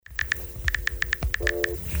Hey,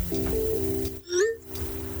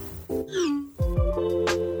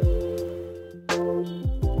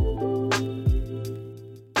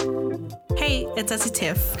 it's Auntie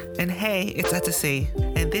Tiff. And hey, it's Ate C.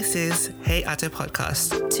 And this is Hey Ate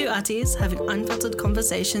Podcast. Two aunties having unfiltered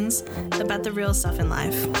conversations about the real stuff in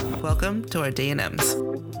life. Welcome to our D&Ms.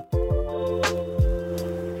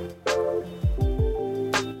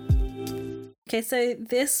 Okay, so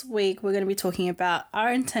this week we're going to be talking about our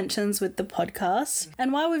intentions with the podcast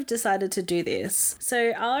and why we've decided to do this.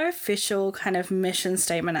 So our official kind of mission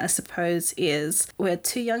statement, I suppose, is we're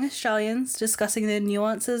two young Australians discussing the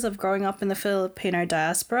nuances of growing up in the Filipino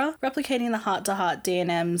diaspora, replicating the heart-to-heart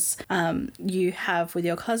D&Ms you have with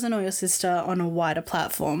your cousin or your sister on a wider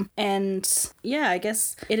platform. And yeah, I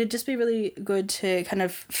guess it'd just be really good to kind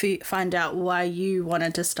of find out why you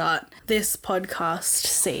wanted to start this podcast,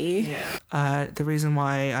 C. Yeah. The reason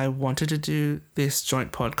why I wanted to do this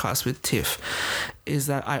joint podcast with Tiff is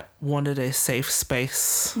that I wanted a safe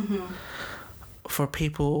space for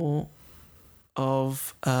people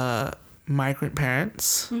of migrant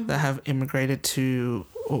parents that have immigrated to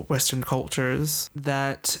Western cultures,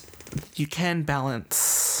 that you can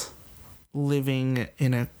balance living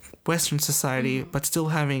in a Western society but still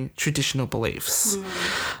having traditional beliefs.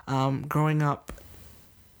 Growing up,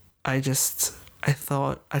 I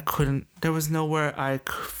thought there was nowhere I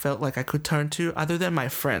felt like I could turn to other than my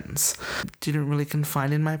friends. Didn't really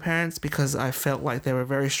confide in my parents because I felt like they were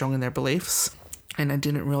very strong in their beliefs. And I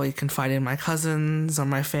didn't really confide in my cousins or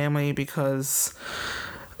my family because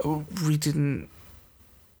we didn't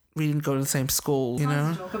go to the same school, you know?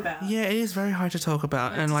 Hard to talk about. Yeah, it is very hard to talk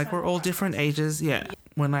about. And like we're all different ages. Yeah.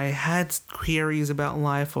 When I had queries about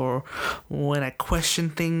life or when I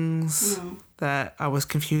questioned things that I was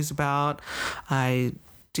confused about, I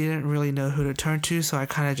didn't really know who to turn to. So I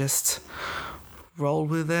kind of just rolled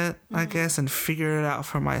with it, I guess, and figured it out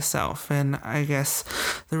for myself. And I guess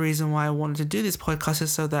the reason why I wanted to do this podcast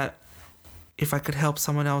is so that if I could help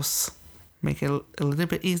someone else make it a little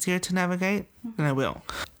bit easier to navigate, then I will.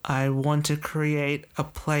 I want to create a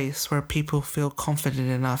place where people feel confident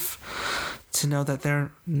enough to know that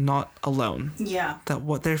they're not alone. Yeah. That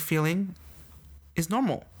what they're feeling is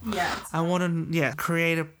normal. Yeah. I want to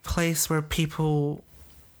create a place where people,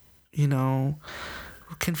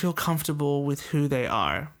 can feel comfortable with who they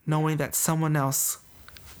are, knowing that someone else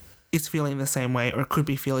is feeling the same way or could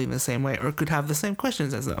be feeling the same way or could have the same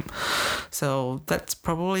questions as them. So that's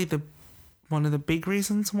probably one of the big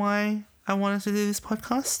reasons why I wanted to do this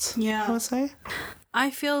podcast. Yeah. I would say. I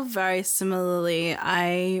feel very similarly.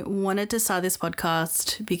 I wanted to start this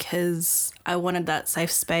podcast because I wanted that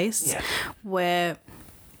safe space where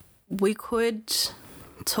we could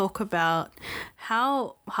talk about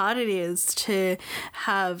how hard it is to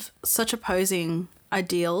have such opposing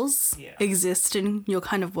ideals exist in your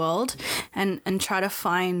kind of world and try to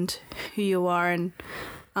find who you are and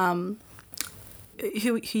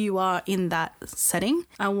who you are in that setting.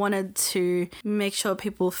 I wanted to make sure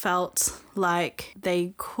people felt like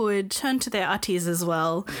they could turn to their aunties as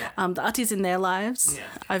well, the aunties in their lives.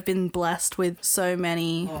 I've been blessed with so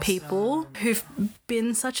many people who've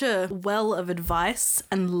been such a well of advice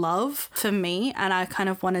and love for me, and I kind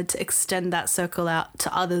of wanted to extend that circle out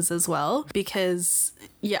to others as well because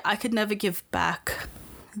I could never give back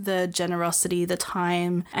the generosity, the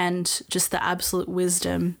time, and just the absolute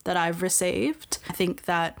wisdom that I've received. I think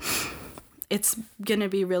that it's going to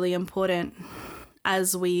be really important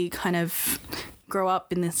as we kind of grow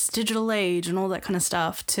up in this digital age and all that kind of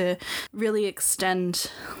stuff to really extend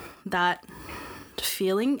that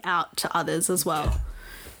feeling out to others as well.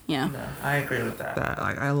 Yeah. No, I agree with that.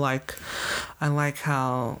 I like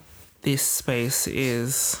how this space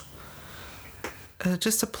is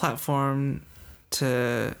just a platform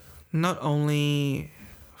to not only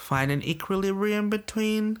find an equilibrium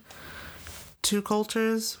between two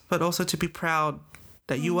cultures, but also to be proud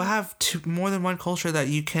that you will have more than one culture that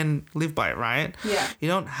you can live by, right? Yeah. You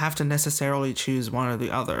don't have to necessarily choose one or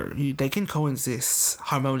the other. They can coexist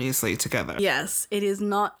harmoniously together. Yes, it is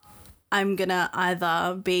not I'm gonna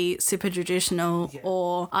either be super traditional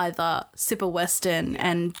or either super Western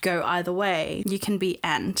and go either way. You can be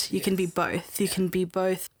you can be both. You can be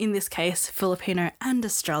both, in this case, Filipino and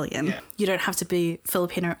Australian. Yeah. You don't have to be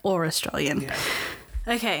Filipino or Australian. Yeah.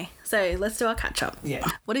 Okay, so let's do our catch up. Yeah.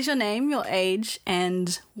 What is your name, your age,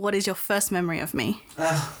 and what is your first memory of me?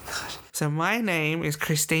 Oh, God. So my name is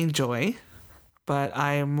Christine Joy, but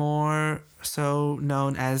I am more so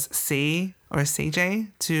known as C or CJ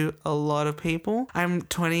to a lot of people. I'm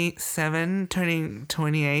 27, turning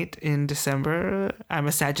 28 in December. I'm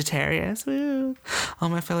a Sagittarius. Woo! All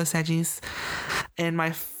my fellow Saggies. And my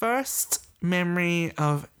first memory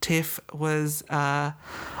of Tiff was on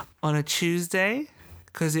a Tuesday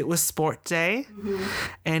because it was sport day,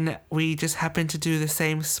 and we just happened to do the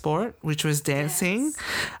same sport, which was dancing.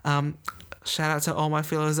 Shout out to all my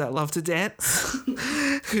fellows that love to dance,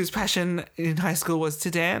 whose passion in high school was to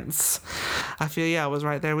dance. I feel I was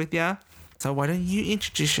right there with ya. So why don't you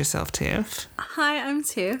introduce yourself, Tiff? Hi, I'm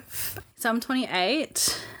Tiff. So I'm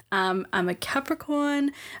 28. I'm a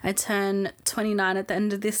Capricorn. I turn 29 at the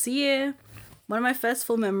end of this year. One of my first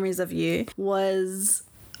full memories of you was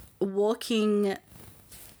walking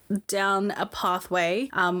down a pathway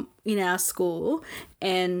in our school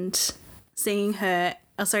and seeing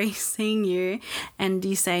you and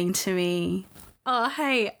you saying to me, "Oh,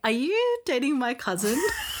 hey, are you dating my cousin?"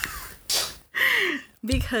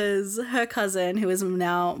 Because her cousin, who is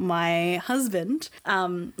now my husband,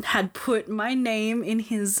 had put my name in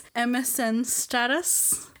his MSN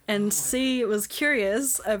status, and she was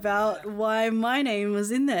curious about why my name was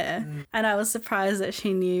in there. And I was surprised that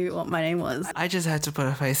she knew what my name was. I just had to put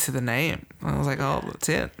a face to the name. I was like, oh, that's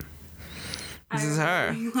it. This is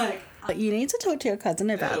her. You need to talk to your cousin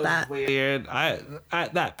about that. Weird.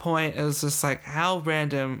 At that point, it was just like, how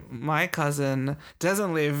random. My cousin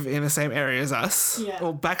doesn't live in the same area as us. Yeah.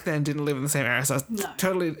 Well, back then didn't live in the same area as us. No.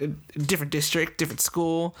 Totally different district, different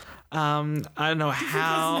school. I don't know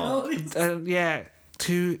how.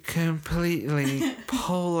 Two completely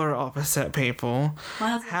polar opposite people.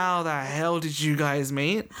 How the hell did you guys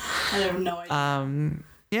meet? I have no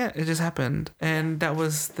idea. It just happened. And that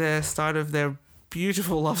was the start of their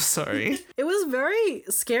beautiful love story. It was very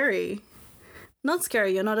scary. Not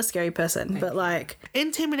scary, you're not a scary person, but like...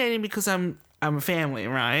 intimidating because I'm a family,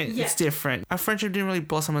 right? Yeah. It's different. Our friendship didn't really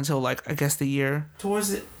blossom until, like, I guess the year. Towards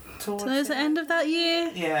the end of that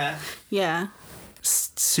year? Yeah. Yeah.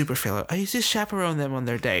 Super fellow. I used to chaperone them on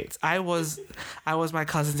their dates. I was my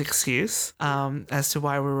cousin's excuse as to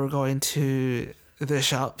why we were going to the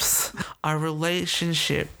shops. Our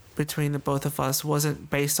relationship between the both of us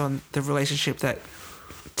wasn't based on the relationship that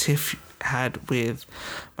Tiff had with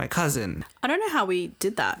my cousin. I don't know how we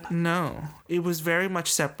did that. No, it was very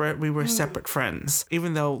much separate. We were separate friends,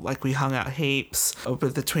 even though like we hung out heaps.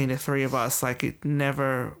 But between the three of us, like it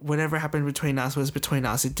never, whatever happened between us was between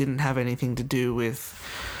us. It didn't have anything to do with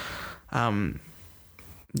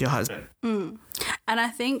your husband. And I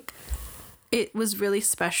think it was really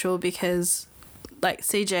special because like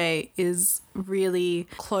CJ is really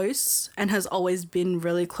close and has always been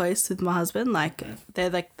really close with my husband. Like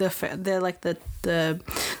they're like the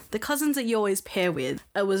cousins that you always pair with.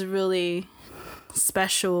 It was really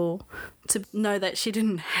special to know that she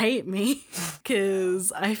didn't hate me,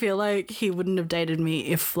 because I feel like he wouldn't have dated me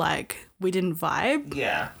if like we didn't vibe.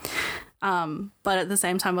 Yeah. But at the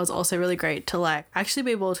same time, it was also really great to like actually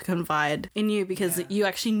be able to confide in you, because you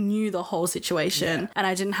actually knew the whole situation, and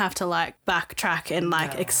I didn't have to like backtrack and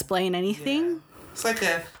like explain anything. Yeah. It's like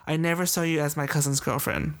I never saw you as my cousin's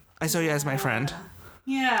girlfriend. I saw you as my friend.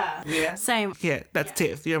 Yeah. Yeah. Same. Yeah, that's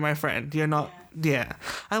Tiff. You're my friend. You're not. Yeah.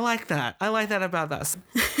 I like that. I like that about us.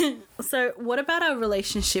 So what about our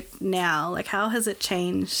relationship now? Like, how has it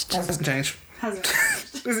changed? It hasn't changed. Hasn't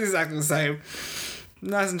changed. It's exactly the same.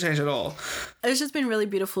 It hasn't changed at all. It's just been really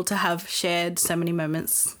beautiful to have shared so many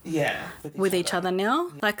moments with each other now.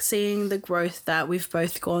 Like seeing the growth that we've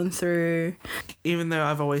both gone through. Even though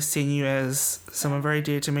I've always seen you as someone very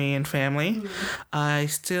dear to me and family, I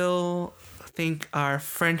still think our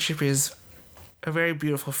friendship is a very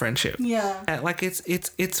beautiful friendship. Yeah. And like it's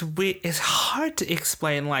weird. It's hard to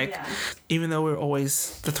explain. Like even though we're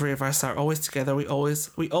always, the three of us are always together, we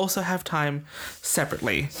also have time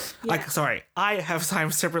separately. Yeah. Like sorry, I have time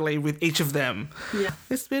separately with each of them. Yeah.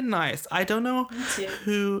 It's been nice. I don't know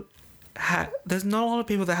who. There's not a lot of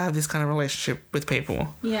people that have this kind of relationship with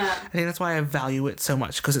people. Yeah. I think that's why I value it so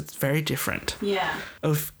much, because it's very different. Yeah.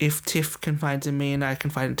 If Tiff confides in me and I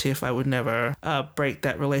confide in Tiff, I would never break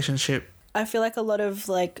that relationship. I feel like a lot of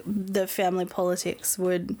like the family politics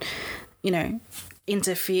would,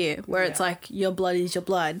 interfere, where it's like your blood is your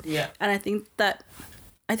blood. Yeah. And I think that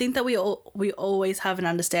we always have an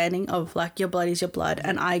understanding of like your blood is your blood,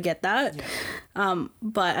 and I get that. Yeah.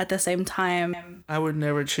 But at the same time, I would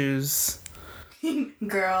never choose.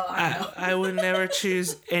 Girl, I know. I would never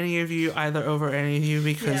choose any of you either over any of you,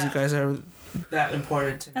 because you guys are that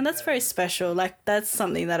important to me. And that's very special. Like that's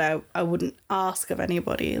something that I wouldn't ask of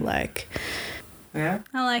anybody. Like, yeah,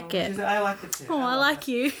 I like it. I like it too. Oh, I like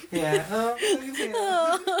you. Yeah.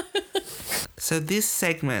 So this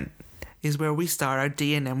segment is where we start our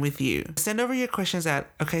D&M with you. Send over your questions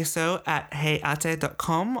at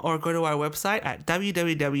okayso@heyate.com or go to our website at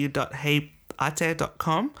www.heyate.com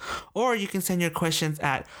heyate.com, or you can send your questions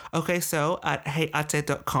at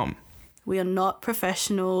okayso@heyate.com. We are not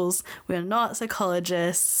professionals. We are not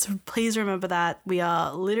psychologists. Please remember that. We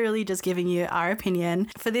are literally just giving you our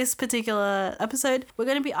opinion. For this particular episode, we're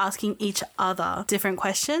going to be asking each other different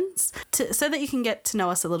questions so that you can get to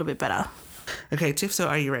know us a little bit better. Okay, Tiff, so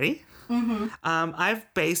are you ready? Mm-hmm.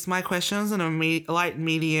 I've based my questions on a light,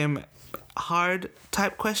 medium, hard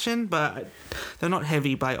type question, but they're not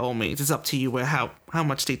heavy by all means. It's up to you how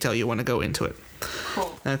much detail you want to go into it.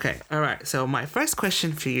 Cool. Okay, all right. So my first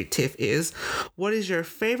question for you, Tiff, is what is your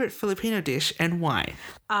favorite Filipino dish and why?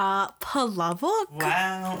 Palabok.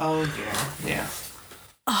 Wow. Oh, yeah.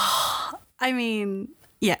 I mean,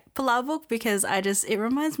 yeah, palabok because it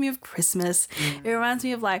reminds me of Christmas. It reminds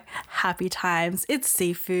me of like happy times. It's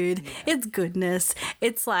seafood. Yeah. It's goodness.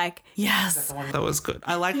 It's like, yes. That was good.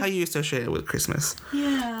 I like how you associate it with Christmas.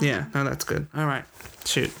 Yeah. Yeah, no, that's good. All right,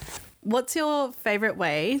 shoot. What's your favorite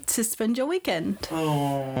way to spend your weekend?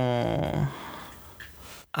 Oh,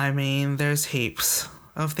 I mean, there's heaps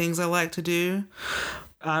of things I like to do.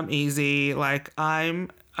 I'm easy. Like, I'm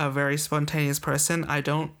a very spontaneous person. I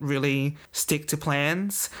don't really stick to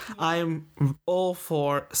plans. I'm all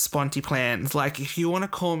for sponty plans. Like, if you want to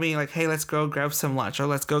call me, like, hey, let's go grab some lunch, or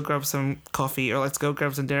let's go grab some coffee, or let's go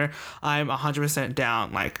grab some dinner, I'm 100%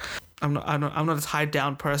 down. Like, I'm not a tied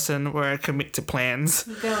down person where I commit to plans.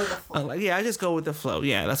 You go with the flow. I just go with the flow.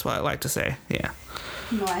 Yeah, that's what I like to say. Yeah.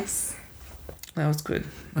 Nice. That was good.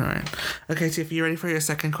 All right. Okay, Tiff, you ready for your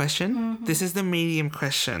second question? Mm-hmm. This is the medium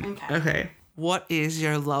question. Okay. What is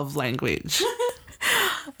your love language?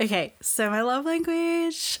 Okay, so my love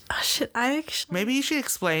language. Oh shit! Maybe you should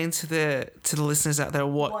explain to the listeners out there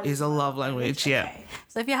what is a love language. Okay. Yeah.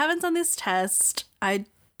 So if you haven't done this test, I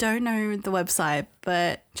don't know the website,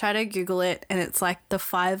 but try to Google it, and it's like the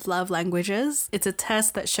 5 love languages. It's a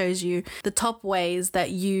test that shows you the top ways that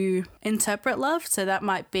you interpret love. So that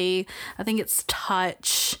might be, I think it's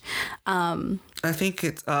touch. I think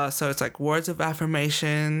it's it's like words of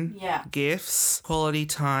affirmation, gifts, quality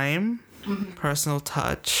time, personal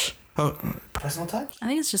touch. Oh, personal touch? I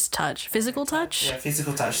think it's just touch. Physical touch? Yeah,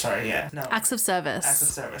 physical touch. Sorry, yeah. No. Acts of service. Acts of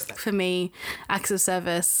service. For me, acts of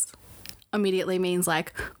service immediately means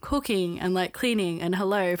like cooking and like cleaning and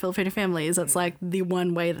hello Filipino families. That's like the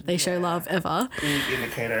one way that they show love ever. Big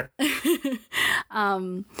indicator.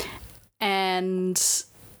 And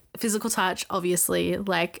physical touch, obviously,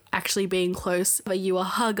 like actually being close. Are you a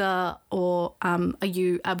hugger, or are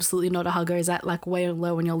you absolutely not a hugger? Is that like way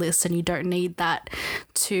low on your list and you don't need that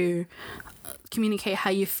to communicate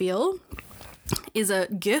how you feel? Is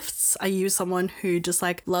it gifts? Are you someone who just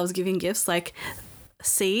like loves giving gifts? Like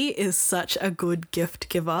C is such a good gift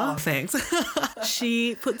giver. Oh, thanks.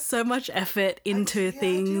 She puts so much effort into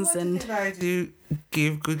things. I do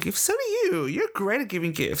give good gifts. So do you. You're great at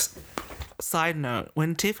giving gifts. Side note,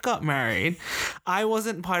 when Tiff got married, I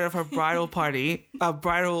wasn't part of her bridal party.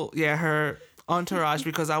 Her entourage,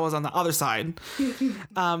 because I was on the other side.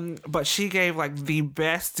 But she gave like the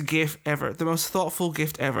best gift ever, the most thoughtful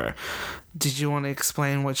gift ever. Did you want to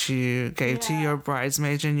explain what you gave to your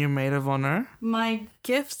bridesmaids and your maid of honor? My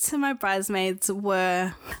gifts to my bridesmaids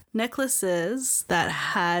were necklaces that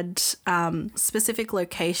had specific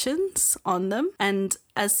locations on them. And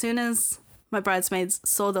as soon as my bridesmaids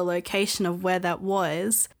saw the location of where that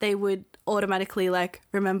was, they would automatically like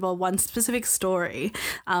remember one specific story.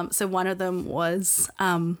 So one of them was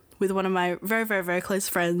with one of my very, very, very close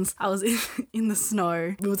friends. I was in the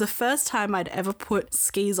snow. It was the first time I'd ever put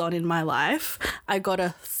skis on in my life. I got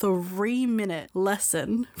a 3-minute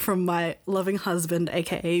lesson from my loving husband,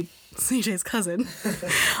 aka CJ's cousin,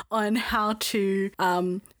 on how to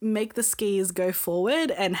make the skis go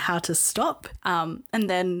forward and how to stop. And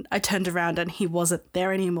then I turned around and he wasn't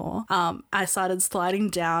there anymore. I started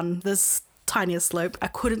sliding down this tiniest slope. I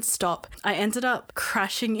couldn't stop. I ended up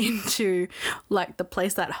crashing into like the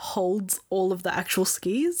place that holds all of the actual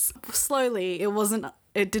skis. Slowly,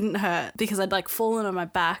 it didn't hurt because I'd like fallen on my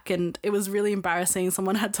back and it was really embarrassing.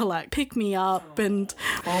 Someone had to like pick me up and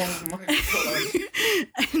oh my god.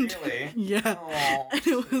 Really? Yeah. Oh, and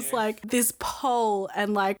it was like this pole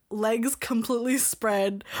and like legs completely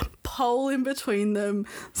spread, pole in between them,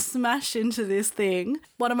 smashed into this thing.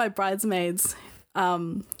 One of my bridesmaids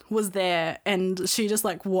was there and she just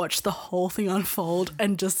like watched the whole thing unfold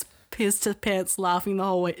and just pissed her pants laughing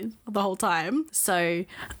the whole time. So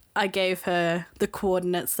I gave her the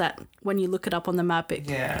coordinates that when you look it up on the map,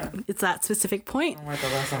 it's that specific point. Oh my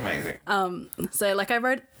god, that's amazing. So like I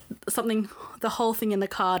wrote the whole thing in the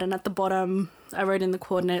card, and at the bottom I wrote in the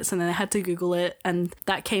coordinates and then I had to Google it and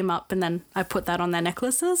that came up and then I put that on their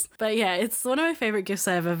necklaces. But yeah, it's one of my favorite gifts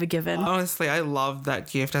I've ever given. Honestly, I love that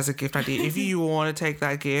gift as a gift idea. If you want to take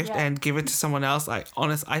that gift and give it to someone else, I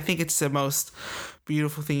think it's the most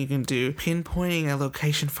beautiful thing you can do. Pinpointing a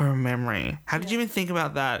location for a memory. How did you even think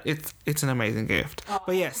about that? It's an amazing gift.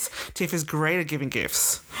 But yes, Tiff is great at giving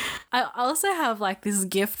gifts. I also have like this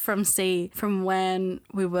gift from C from when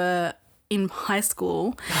we were in high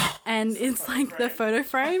school, and it's like the photo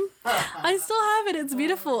frame. I still have it. It's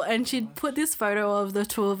beautiful. And she'd put this photo of the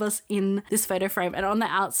two of us in this photo frame, and on the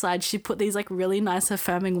outside she put these like really nice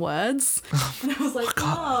affirming words. And I was like,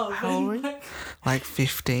 oh, how old were you? Like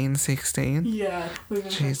 15, 16? Yeah.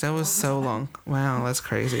 Jeez, that was so long. Wow, that's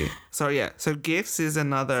crazy. So yeah, so gifts is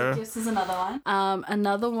another. Gifts is another one.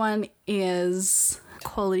 Another one is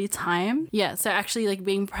quality time. Yeah, so actually like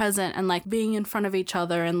being present and like being in front of each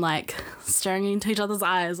other and like staring into each other's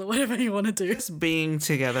eyes or whatever you want to do. Just being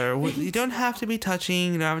together. You don't have to be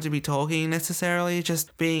touching, you don't have to be talking necessarily,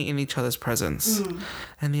 just being in each other's presence.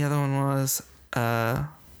 And the other one was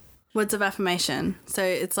words of affirmation. So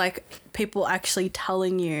it's like people actually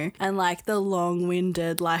telling you, and like the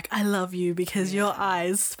long-winded like I love you because your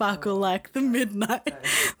eyes sparkle like the midnight.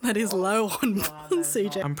 That is low on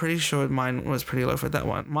CJ. I'm pretty sure mine was pretty low for that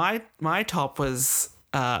one. My top was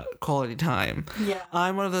quality time. Yeah.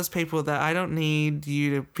 I'm one of those people that I don't need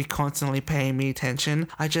you to be constantly paying me attention.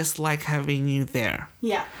 I just like having you there.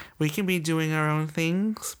 Yeah. We can be doing our own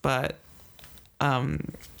things, but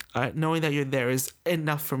knowing that you're there is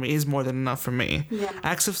enough for me, is more than enough for me. Yeah.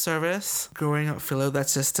 Acts of service, growing up Philo,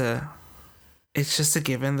 it's just a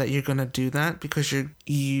given that you're gonna do that because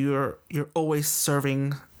you're always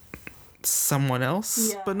serving someone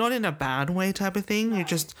else, but not in a bad way type of thing.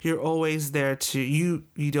 You're always there to you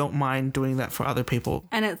don't mind doing that for other people,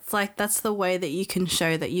 and it's like that's the way that you can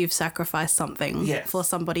show that you've sacrificed something for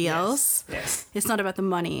somebody else. It's not about the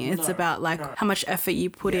money, it's about like how much effort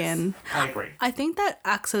you put in. I agree. I think that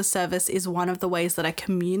acts of service is one of the ways that I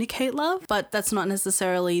communicate love, but that's not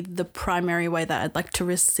necessarily the primary way that I'd like to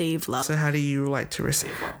receive love. So how do you like to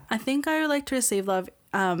receive love? I think I would like to receive love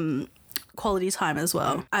quality time as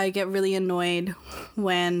well. I get really annoyed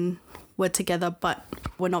when we're together but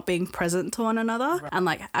we're not being present to one another, and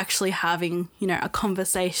like actually having, you know, a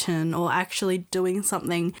conversation or actually doing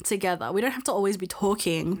something together. We don't have to always be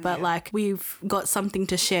talking, but like we've got something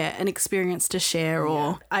to share, an experience to share,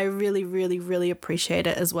 or I really, really, really appreciate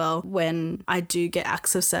it as well when I do get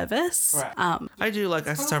acts of service. I do like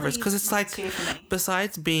acts of service because it's like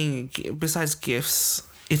besides gifts,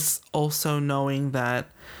 it's also knowing that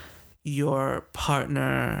your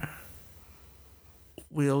partner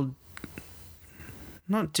will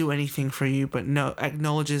not do anything for you, but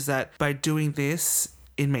acknowledges that by doing this,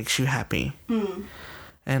 it makes you happy.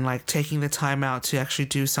 And like taking the time out to actually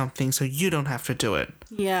do something so you don't have to do it.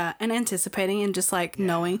 Yeah, and anticipating and just like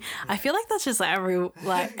knowing. I feel like that's just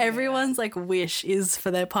like everyone's like wish is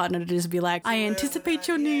for their partner to just be like, I anticipate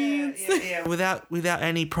your needs. Without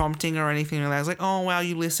any prompting or anything like that. It's like, oh wow,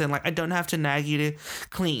 you listen. Like I don't have to nag you to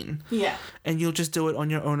clean. Yeah. And you'll just do it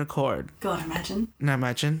on your own accord. God, imagine. Now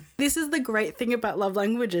imagine. This is the great thing about love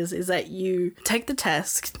languages is that you take the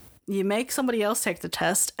test, you make somebody else take the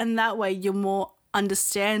test, and that way you're more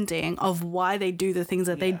understanding of why they do the things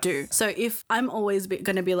that they do. So if I'm always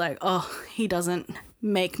going to be like, oh, he doesn't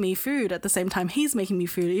make me food at the same time he's making me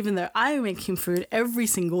food, even though I make him food every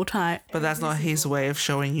single time. But that's not his way of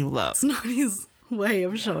showing you love. It's not his way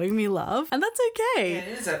of showing me love, and that's okay.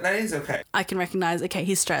 Yeah, that is okay. I can recognize, okay,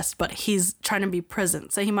 he's stressed, but he's trying to be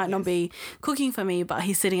present. So he might not be cooking for me, but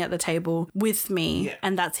he's sitting at the table with me,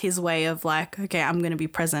 and that's his way of like, okay, I'm going to be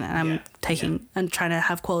present and I'm taking and trying to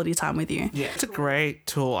have quality time with you. Yeah, it's a great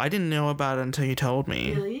tool. I didn't know about it until you told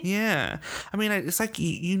me. Really? Yeah. I mean, it's like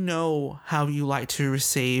you know how you like to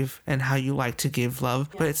receive and how you like to give love,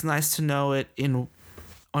 but it's nice to know it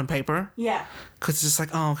on paper. Yeah. Because it's just like,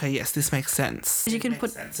 oh, okay, yes, this makes sense. You can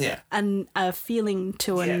put a feeling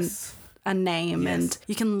to a name and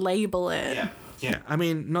you can label it. Yeah. I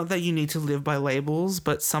mean, not that you need to live by labels,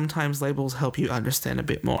 but sometimes labels help you understand a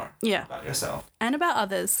bit more about yourself. And about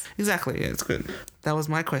others. Exactly. Yeah, it's good. That was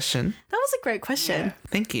my question. That was a great question. Yeah.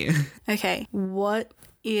 Thank you. Okay. What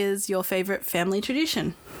is your favorite family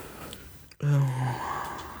tradition?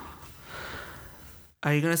 Oh.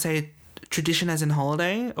 Are you going to say tradition as in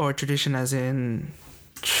holiday or tradition as in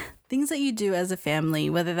things that you do as a family,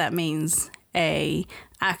 whether that means a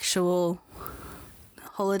actual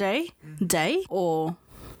holiday day or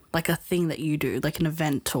like a thing that you do, like an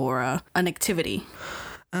event or an activity?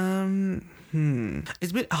 It's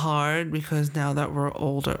a bit hard because now that we're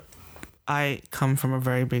older, I come from a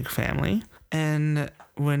very big family, And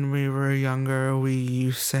when we were younger, we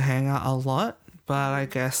used to hang out a lot. But I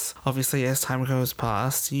guess, obviously, as time goes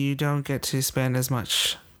past, you don't get to spend as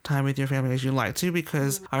much time with your family as you like to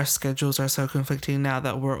because our schedules are so conflicting now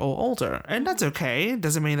that we're all older. And that's okay. It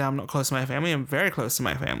doesn't mean that I'm not close to my family. I'm very close to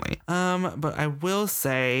my family. But I will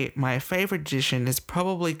say my favorite tradition is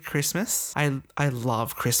probably Christmas. I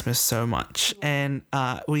love Christmas so much. And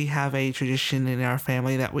we have a tradition in our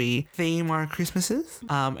family that we theme our Christmases.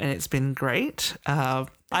 And it's been great.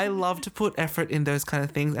 I love to put effort in those kind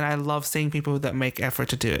of things, and I love seeing people that make effort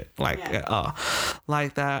to do it. Like our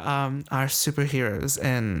superheroes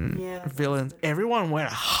and villains. Everyone went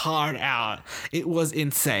hard out. It was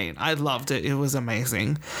insane. I loved it. It was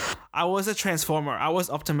amazing. I was a Transformer. I was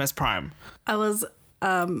Optimus Prime. I was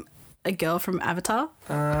a girl from Avatar.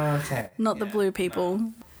 Okay. Not the blue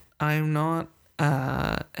people. I'm not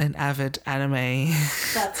an avid anime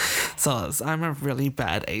source. I'm a really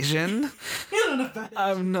bad Asian.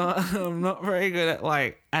 I'm not very good at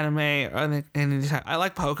like anime or any type. I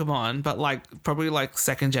like Pokemon, but like probably like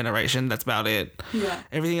second generation. That's about it. Yeah.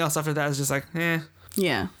 Everything else after that is just like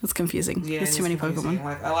Yeah, it's confusing. Yeah, there's too many confusing. Pokemon.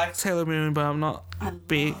 Like I like Sailor Moon, but I'm not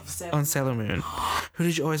big on Sailor Moon. Who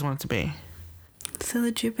did you always want it to be? Sailor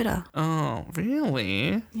Jupiter. Oh,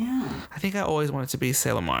 really? Yeah. I think I always wanted to be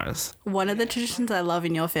Sailor Mars. One of the traditions I love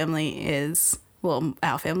in your family is, well,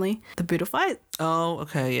 our family, the Buddha fight. Oh,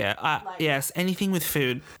 okay, yeah. Yes, anything with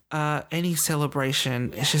food. Any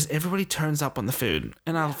celebration, it's just everybody turns up on the food.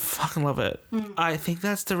 And I fucking love it. I think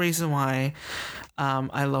that's the reason why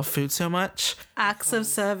I love food so much. Acts of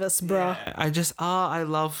service, bro. Yeah, I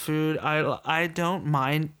love food. I don't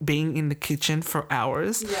mind being in the kitchen for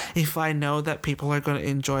hours if I know that people are going to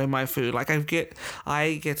enjoy my food. Like I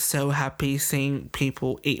get so happy seeing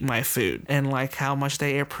people eat my food and like how much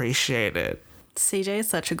they appreciate it. CJ is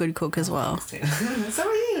such a good cook as well. So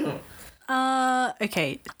are you.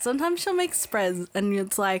 Okay. Sometimes she'll make spreads and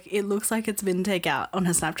it's like, it looks like it's been takeout on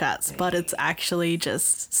her Snapchats, but it's actually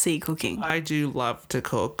just C cooking. I do love to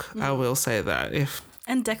cook. I will say that.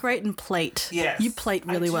 And decorate and plate. Yes. You plate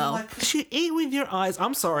really well. Like, you eat with your eyes.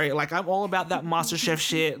 I'm sorry. Like, I'm all about that MasterChef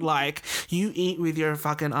shit. Like, you eat with your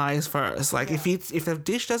fucking eyes first. Like, if the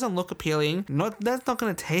dish doesn't look appealing, that's not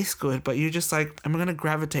going to taste good, but you're just like, I'm going to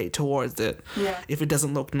gravitate towards it if it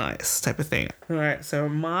doesn't look nice type of thing. All right. So,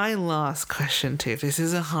 my last question, Tiff. This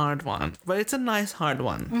is a hard one, but it's a nice hard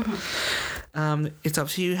one. Mm-hmm. It's up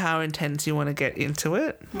to you how intense you want to get into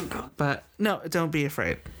it. Oh, God. But, no, don't be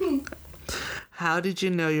afraid. How did you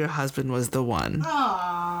know your husband was the one?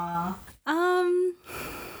 Aww.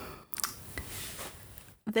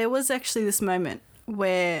 There was actually this moment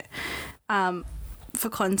where, for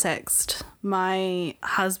context, my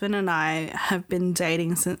husband and I have been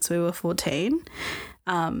dating since we were 14.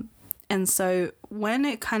 And so when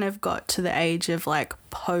it kind of got to the age of like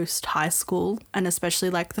post high school and especially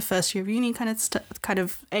like the first year of uni kind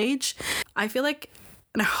of age, I feel like,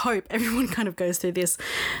 and I hope everyone kind of goes through this,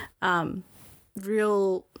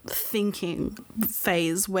 real thinking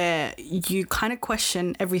phase where you kind of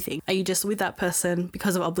question everything. Are you just with that person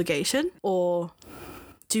because of obligation, or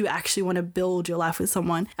do you actually want to build your life with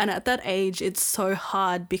someone? And at that age, it's so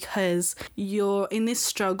hard because you're in this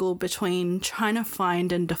struggle between trying to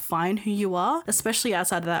find and define who you are, especially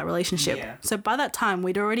outside of that relationship. Yeah. So by that time,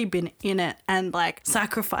 we'd already been in it and like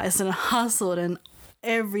sacrificed and hustled and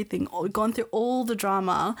everything, gone through all the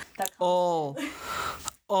drama. All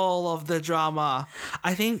of the drama.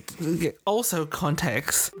 I think also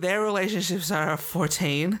context. Their relationships are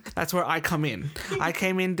 14. That's where I come in. I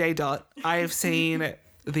came in day dot. I've seen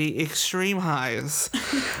the extreme highs,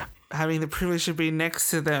 having the privilege to be next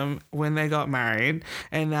to them when they got married,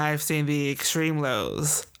 and I've seen the extreme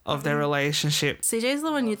lows of their relationship. CJ's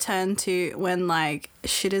the one you turn to when like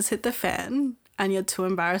shit has hit the fan and you're too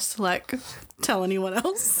embarrassed to like tell anyone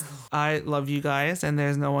else. I love you guys, and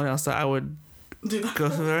there's no one else that I would go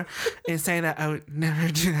through her. In saying that, I would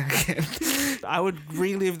never do that again. I would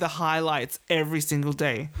relive the highlights every single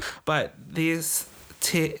day. But these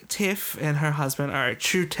Tiff and her husband are a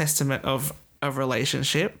true testament of a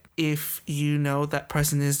relationship. If you know that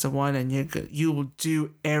person is the one, and you will do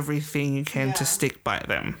everything you can to stick by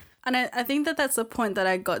them. And I think that's the point that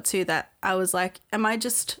I got to, that I was like,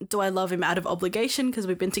 do I love him out of obligation because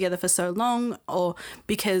we've been together for so long, or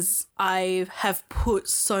because I have put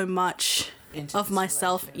so much of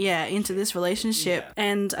myself into this relationship?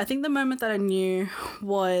 And I think the moment that I knew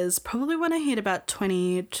was probably when I hit about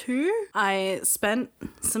 22. I spent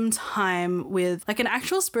some time with like an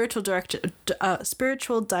actual spiritual director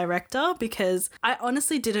because I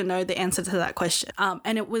honestly didn't know the answer to that question,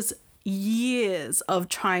 and it was years of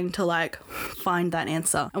trying to like find that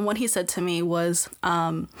answer. And what he said to me was,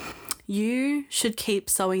 you should keep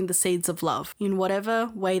sowing the seeds of love in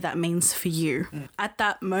whatever way that means for you. At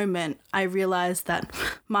that moment, I realized that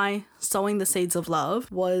my sowing the seeds of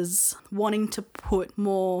love was wanting to put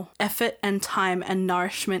more effort and time and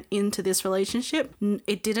nourishment into this relationship.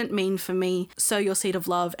 It didn't mean for me, sow your seed of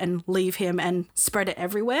love and leave him and spread it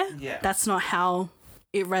everywhere. Yeah. That's not how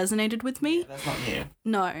it resonated with me. That's not you.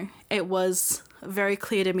 No, it was very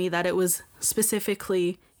clear to me that it was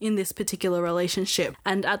specifically in this particular relationship.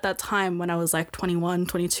 And at that time, when I was like 21,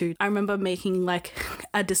 22, I remember making like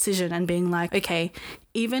a decision and being like, okay,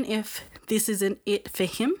 even if this isn't it for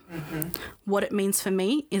him, what it means for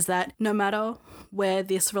me is that no matter where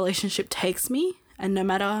this relationship takes me and no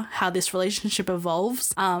matter how this relationship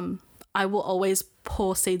evolves, I will always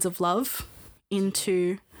pour seeds of love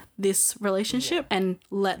into this relationship and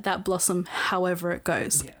let that blossom however it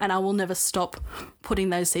goes. Yeah. And I will never stop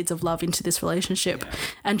putting those seeds of love into this relationship. Yeah.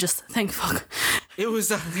 And just thank fuck. It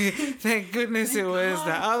was, thank goodness it was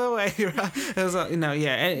the other way around. It was,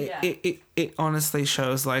 and it honestly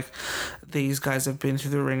shows like these guys have been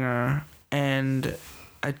through the ringer, and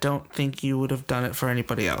I don't think you would have done it for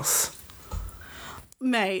anybody else.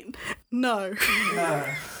 Mate, no.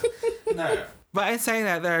 No. But in saying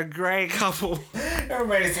that, they're a great couple. They're an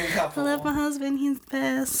amazing couple. I love my husband. He's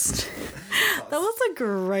best. That was a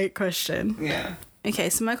great question. Yeah. Okay,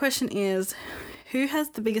 so my question is, who has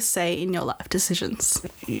the biggest say in your life decisions?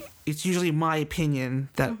 It's usually my opinion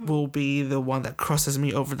that will be the one that crosses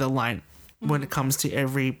me over the line when it comes to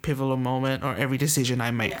every pivotal moment or every decision I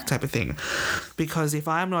make, type of thing. Because if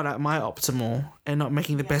I'm not at my optimal and not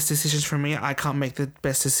making the best decisions for me, I can't make the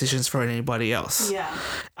best decisions for anybody else. Yeah.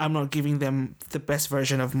 I'm not giving them the best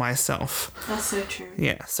version of myself. That's so true.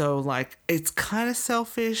 Yeah. So like, it's kind of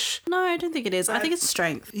selfish. No, I don't think it is. I think it's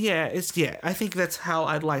strength. Yeah. I think that's how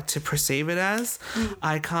I'd like to perceive it as.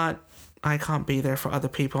 I can't be there for other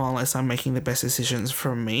people unless I'm making the best decisions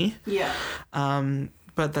for me. Yeah.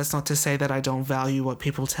 But that's not to say that I don't value what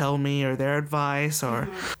people tell me or their advice, or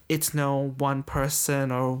it's no one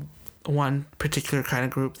person or one particular kind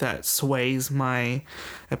of group that sways my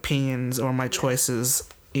opinions or my choices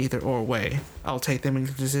either or way. I'll take them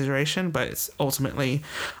into consideration, but it's ultimately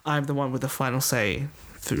I'm the one with the final say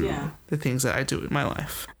through the things that I do in my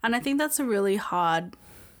life. And I think that's a really hard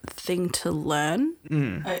thing to learn.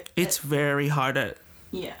 It's very hard.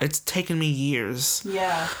 Yeah. It's taken me years.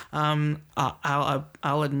 Yeah.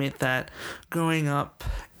 I'll admit that growing up,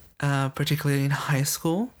 particularly in high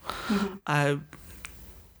school,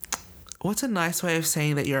 what's a nice way of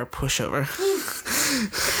saying that you're a pushover?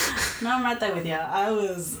 No, I'm right there with you. I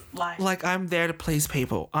was like, I'm there to please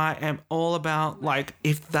people. I am all about like,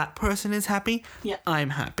 if that person is happy, I'm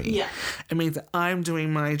happy. Yeah. It means that I'm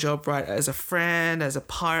doing my job right as a friend, as a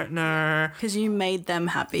partner. Because you made them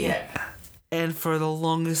happy. Yeah. And for the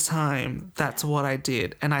longest time, that's what I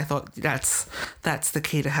did. And I thought that's the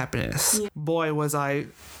key to happiness. Yeah. Boy, was I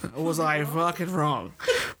fucking wrong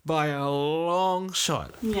by a long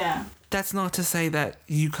shot. Yeah. That's not to say that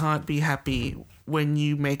you can't be happy when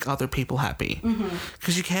you make other people happy.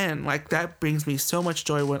 Because you can. Like, that brings me so much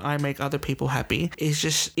joy when I make other people happy. It's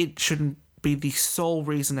just, it shouldn't be the sole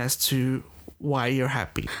reason as to why you're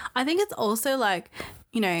happy. I think it's also like,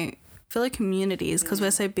 fellow communities, because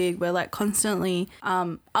we're so big, we're like constantly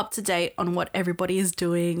up to date on what everybody is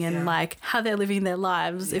doing and like how they're living their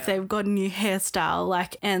lives, if they've got a new hairstyle,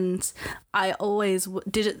 like, and I always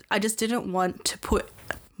I just didn't want to put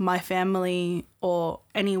my family or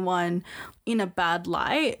anyone in a bad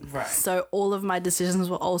light. Right. So all of my decisions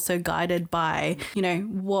were also guided by,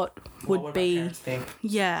 what would be. My parents think?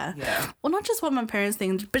 Yeah. Well, not just what my parents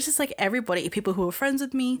think, but just like everybody, people who were friends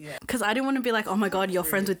with me. Because I didn't want to be like, oh my God, you're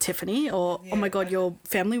friends with Tiffany, or oh my God, you're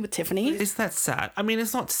family with Tiffany. Is that sad? I mean,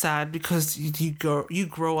 it's not sad because you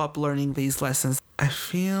grow up learning these lessons. I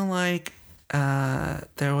feel like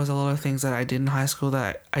there was a lot of things that I did in high school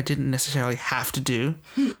that I didn't necessarily have to do,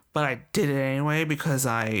 but I did it anyway because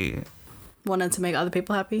I wanted to make other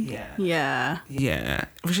people happy. Yeah,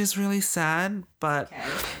 which is really sad, but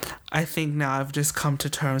I think now I've just come to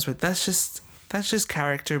terms with that's just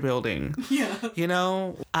character building.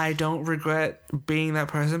 I don't regret being that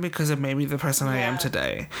person because of maybe the person I am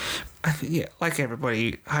today. Like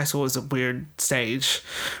everybody, high school is a weird stage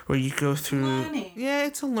where you go through learning.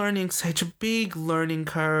 It's a learning stage, a big learning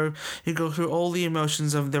curve. You go through all the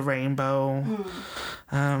emotions of the rainbow.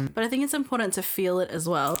 But I think it's important to feel it as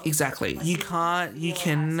well. Exactly. You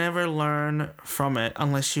can never learn from it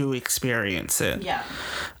unless you experience it.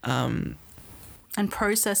 And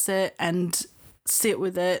process it and sit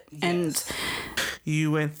with it. And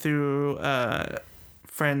you went through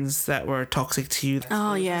friends that were toxic to you.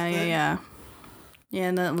 Oh, yeah.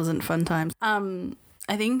 Yeah, that wasn't fun times.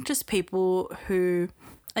 I think just people who,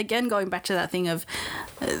 again, going back to that thing of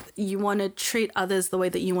you want to treat others the way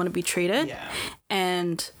that you want to be treated. Yeah.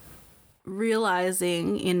 And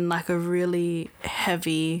realizing in like a really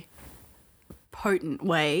heavy, potent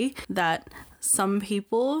way that some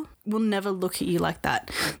people will never look at you like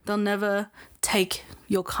that. They'll never take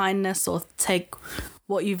your kindness or take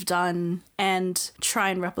what you've done and try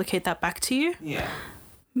and replicate that back to you. Yeah.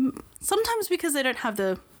 Sometimes because they don't have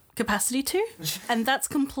the capacity to, and that's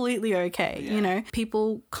completely okay. Yeah. You know,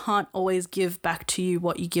 people can't always give back to you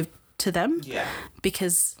what you give to them. Yeah.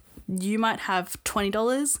 Because you might have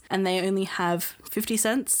 $20 and they only have 50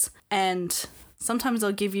 cents, and sometimes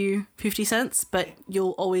they'll give you 50 cents, but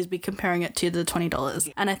you'll always be comparing it to the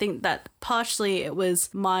 $20. And I think that partially it was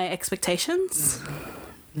my expectations.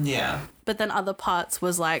 Yeah. But then other parts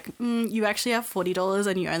was like, you actually have $40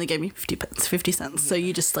 and you only gave me 50 cents. So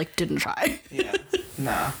you just like didn't try. Yeah.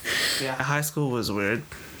 Nah. Yeah. High school was weird.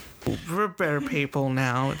 We're better people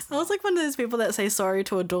now. I was like one of those people that say sorry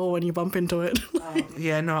to a door when you bump into it.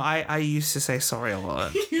 Yeah, no, I used to say sorry a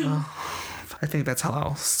lot. I think that's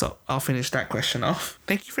how I'll finish that question off.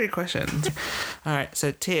 Thank you for your questions. All right,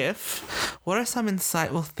 so Tiff, what are some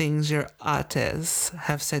insightful things your artists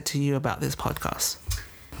have said to you about this podcast?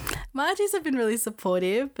 My aunties have been really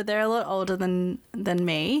supportive, but they're a lot older than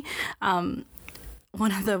me. One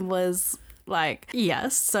of them was like,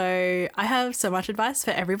 yes, so I have so much advice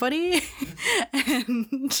for everybody.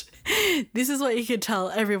 And this is what you could tell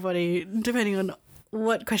everybody depending on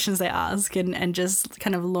what questions they ask, and just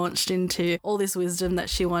kind of launched into all this wisdom that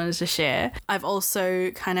she wanted to share. I've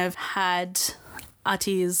also kind of had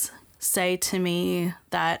aunties say to me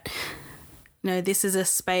that, you know, this is a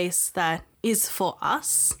space that is for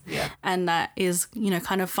us. Yeah. And that is, you know,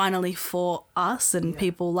 kind of finally for us and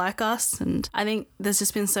people like us. And I think there's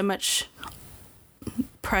just been so much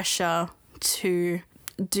pressure to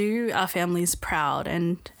do our families proud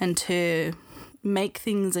and to make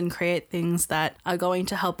things and create things that are going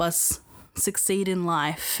to help us succeed in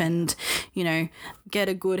life and, you know, get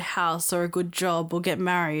a good house or a good job or get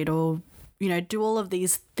married or, you know, do all of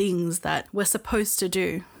these things that we're supposed to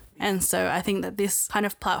do. And so I think that this kind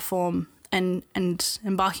of platform and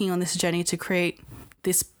embarking on this journey to create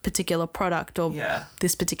this particular product or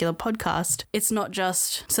this particular podcast, it's not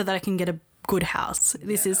just so that I can get a good house.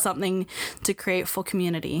 This is something to create for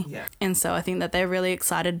community. Yeah. And so I think that they're really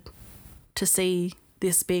excited to see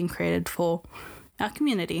this being created for our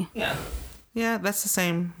community. Yeah. Yeah, that's the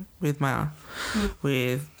same with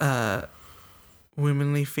with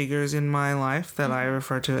womanly figures in my life that I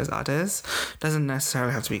refer to as artists. Doesn't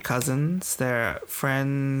necessarily have to be cousins. They're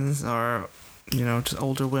friends or, you know, just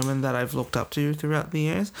older women that I've looked up to throughout the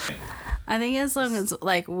years. I think as long as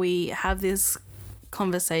like we have this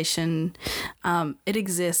conversation, it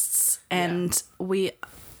exists, and we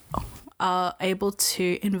are able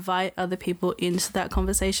to invite other people into that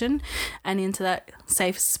conversation and into that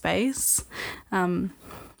safe space,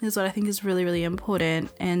 is what I think is really, really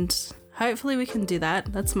important. And hopefully we can do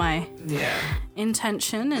that. That's my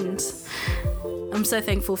intention, and I'm so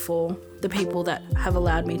thankful for the people that have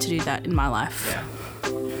allowed me to do that in my life. Yeah.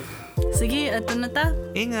 Sige, ito na ta.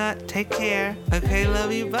 Ingat, take care. Okay,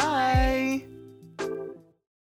 love you, bye.